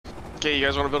Okay, you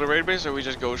guys want to build a raid base, or we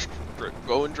just go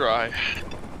and dry?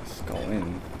 Let's go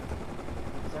in.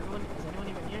 Is anyone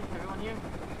even here? Everyone here?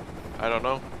 I don't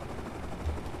know.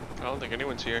 I don't think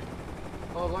anyone's here.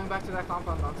 Oh, going back to that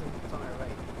compound mountain. It's on our right.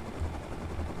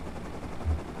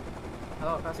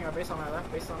 Hello, passing our base on our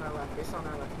left, base on our left, base on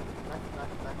our left.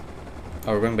 Left.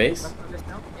 Oh, we're going base? Left of this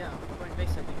now? Yeah, we're going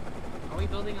base, I think. Are we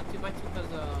building a 2x2 because,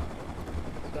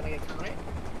 it's gonna get counted?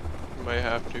 Might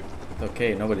have to.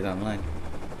 Okay, nobody's online.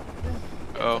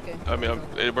 Yeah, Oh, okay. I mean,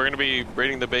 we're gonna be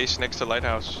raiding the base next to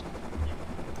Lighthouse.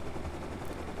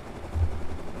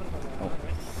 Oh.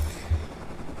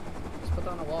 Just put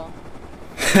down a wall.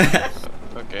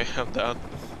 Okay, I'm down.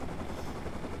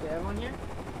 Yeah, everyone here?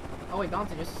 Oh wait,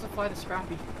 Dante, just supply the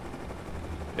scrappy.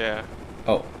 Yeah.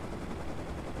 Oh.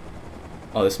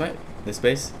 Oh, this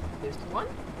base? There's one?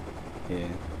 Yeah.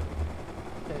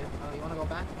 Okay, you wanna go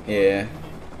back? Yeah.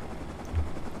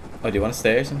 Oh, do you want to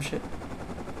stay or some shit?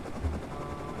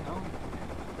 No.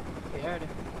 Scared.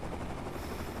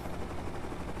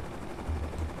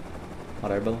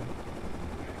 Hot air balloon?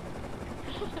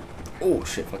 Oh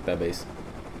shit, fuck that base.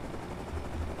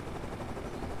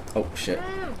 Oh shit.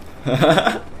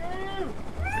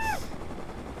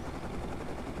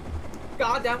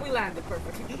 God damn, we landed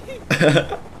perfectly.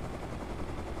 They're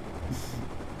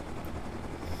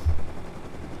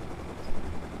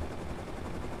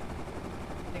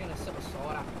gonna sip a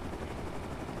soda.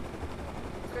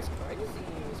 This guy's crazy.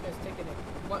 This guy's taking it.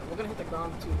 What? We're gonna hit the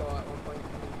ground too low at one point.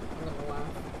 I'm gonna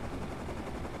laugh.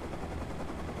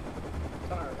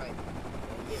 It's on our right.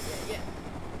 Yeah.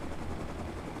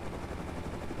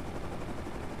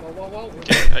 Whoa.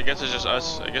 Okay, I guess it's just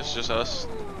us. I guess it's just us.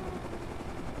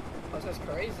 Oh, this guy's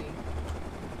crazy.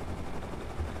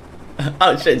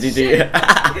 Oh shit, GG. I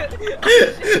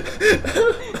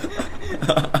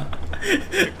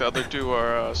think the other two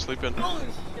are sleeping. Holy